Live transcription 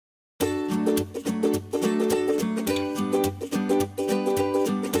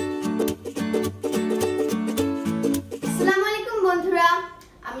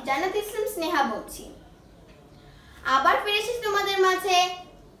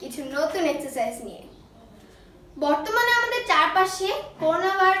নতুন এক্সারসাইজ নিয়ে। বর্তমানে আমাদের চারপাশে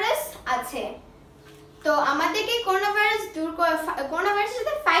করোনা ভাইরাস আছে, তো আমাদেরকে করোনা ভাইরাসের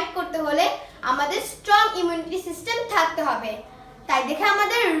সাথে ফাইট করতে হলে আমাদের স্ট্রং ইমিউনিটি সিস্টেম থাকতে হবে। তাই দেখে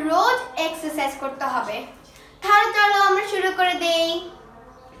আমাদের রোজ এক্সারসাইজ করতে হবে। তাহলে চলো আমরা শুরু করে দেই।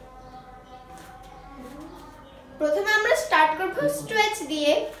 প্রথমে আমরা স্টার্ট করব স্ট্রেচ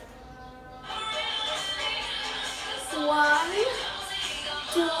দিয়ে। 1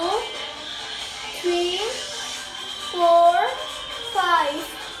 2 3 4 5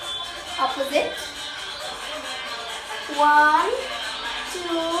 opposite 1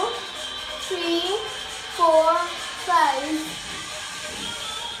 2 3 4 5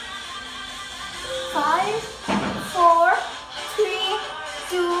 5 4 3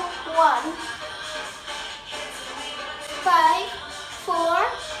 2 1 5 4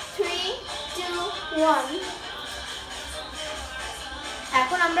 3 2 1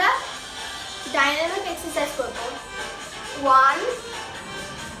 এখন আমরা ডাইনামিক এক্সারসাইজ করব। 1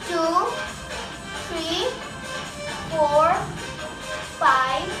 2 3 4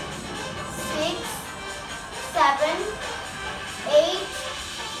 5 6 7 8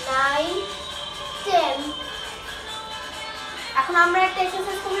 9 10 এখন আমরা একটা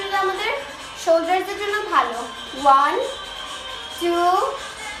এক্সারসাইজ করব যেটা আমাদের শোল্ডারদের জন্য ভালো। 1 2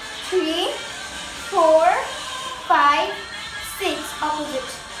 3 4 5 6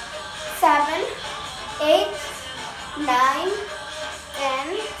 opposite 7 8 9 10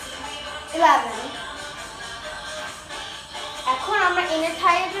 11 এখন আমরা ইনার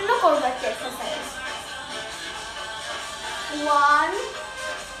থাইয়ের জন্য করব একটা এক্সারসাইজ। 1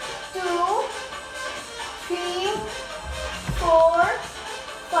 2 3 4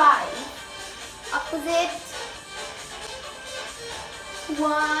 5 opposite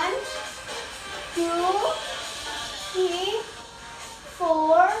 1 2 3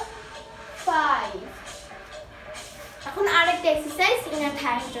 4 5 এখন আরেকটা এক্সারসাইজ ইনার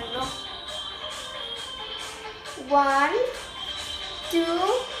থাইয়ের জন্য। 1 2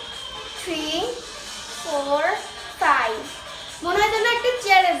 3 4 5 মনে হয় যেন একটা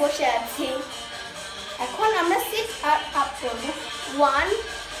চেয়ারে বসে আছি। এখন আমরা সিট আপ করব। 1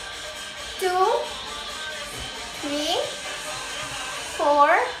 2 3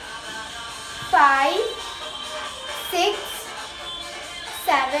 4 5 6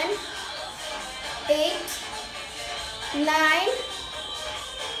 7 8 9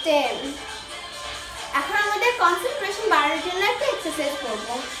 10 এখন আমাদের কনসেন্ট্রেশন বাড়ানোর জন্য একটা এক্সারসাইজ করব।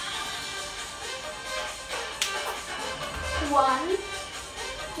 1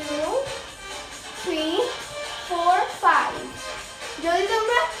 2 3 4 5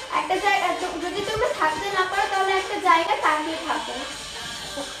 যদি তোমরা থাকতে না পারো তাহলে একটা জায়গা তাকিয়ে থাকো।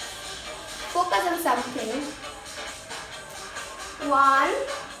 Focus on something. 1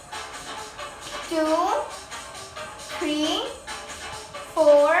 2 3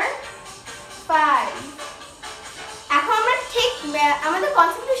 4 5 এখন আমরা ঠিক আমাদের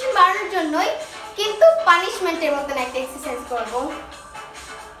কনসেন্ট্রেশন বাড়ানোর জন্যই কিন্তু পানিশমেন্টের মতন একটা এক্সারসাইজ করব।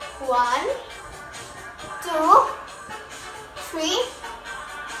 1 2 3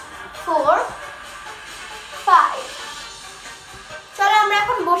 4 5 চলো আমরা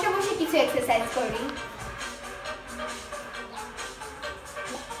এখন বসে বসে কিছু এক্সারসাইজ করি।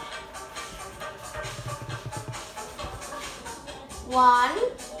 1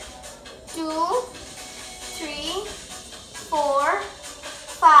 2 3 4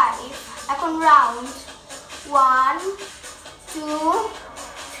 5 এখন রাউন্ড। 1 2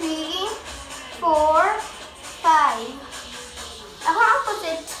 3 4 5 এখন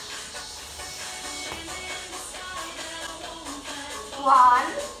অপোজিট। 1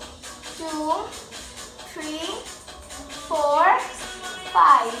 2 3 4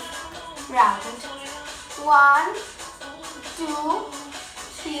 5 রাউন্ড। 1 2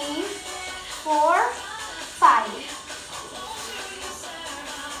 3 4 5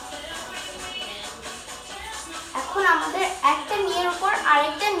 এখন আমাদের একটা নিয়ের উপর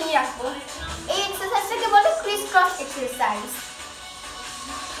আরেকটা নিয়ে রাখবো। এই এক্সারসাইজটাকে বলে ক্রিস ক্রস এক্সারসাইজ।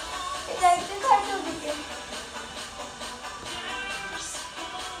 এটা একটু কাটো দিকে।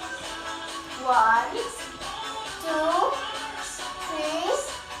 1 2 3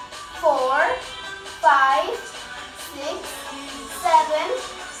 4 5 6 7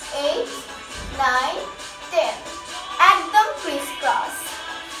 8 9 10 একদম ক্রিস ক্রস।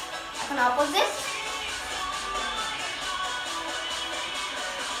 এখন অপোজিট।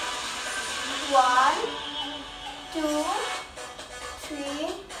 1 2 3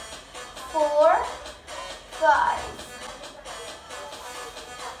 4 5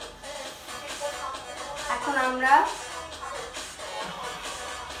 এখন আমরা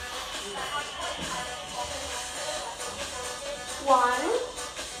 1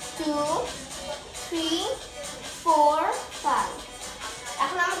 2 3 4 5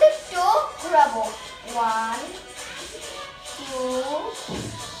 এখন আমাদের টো ঘোরাবো 1 2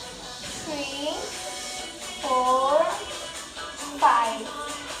 3 4 5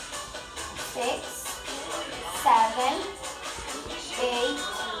 6 7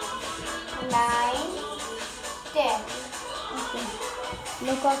 8 9 10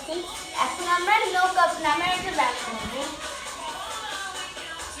 Look up. এখন আমরা লোক আপ নামের একটা ব্যায়াম করব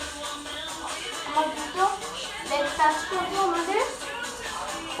আমার দুটো লেগ টাচ করবো আমাদের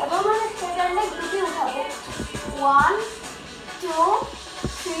তারপর আমরা সেটার লেগ দুটি উঠাবো 1 2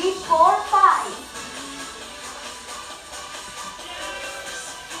 3 4 5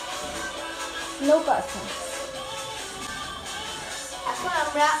 Look up. এখন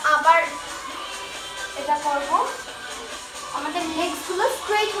আমরা আবার এটা করব আমাদের লেগস গুলো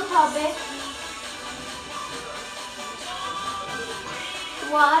স্ট্রেট হতে হবে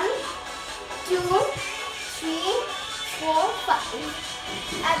 1 2 3 4 5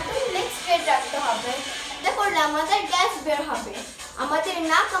 একদম লেগ স্ট্রেট রাখতে হবে এটা করলে আমাদের গ্যাস বের হবে আমাদের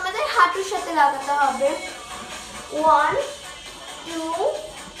নাক আমাদের হাঁটুর সাথে লাগাতে হবে 1 2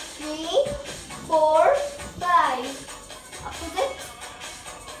 3 4 5 opposite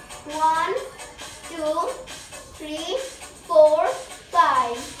 1 2 3 4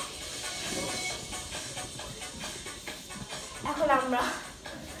 5 এখন আমরা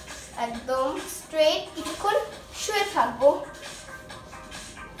একদম স্ট্রেট কিছুক্ষণ শুয়ে থাকবো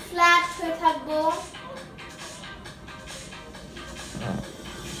ফ্ল্যাট শুয়ে থাকবো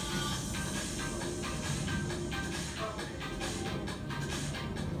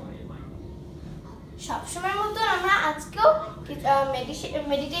সবসময়ের মতো আমরা আজকেও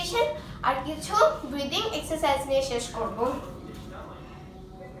মেডিটেশন আর কিছু ব্রিদিং এক্সারসাইজ নিয়ে শেষ করব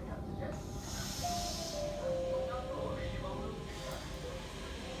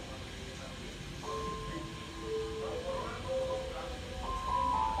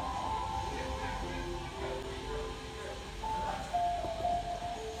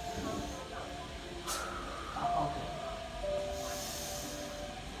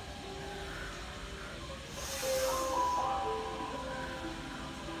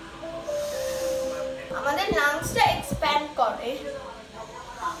আমাদের লাংসটা এক্সপ্যান্ড করে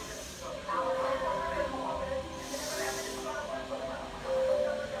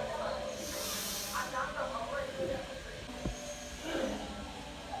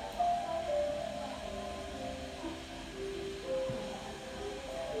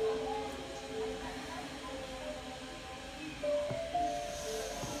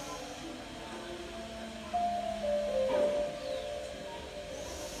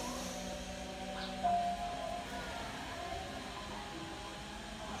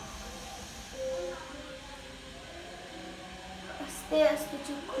আস্তে আস্তে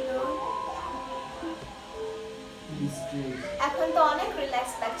চোখ খুলো এখন তো অনেক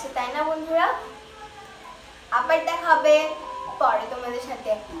রিল্যাক্স লাগছে তাই না বন্ধুরা আবার দেখা হবে পরে তোমাদের সাথে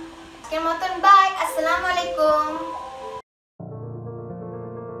আজকের মতন বাই আসসালামু আলাইকুম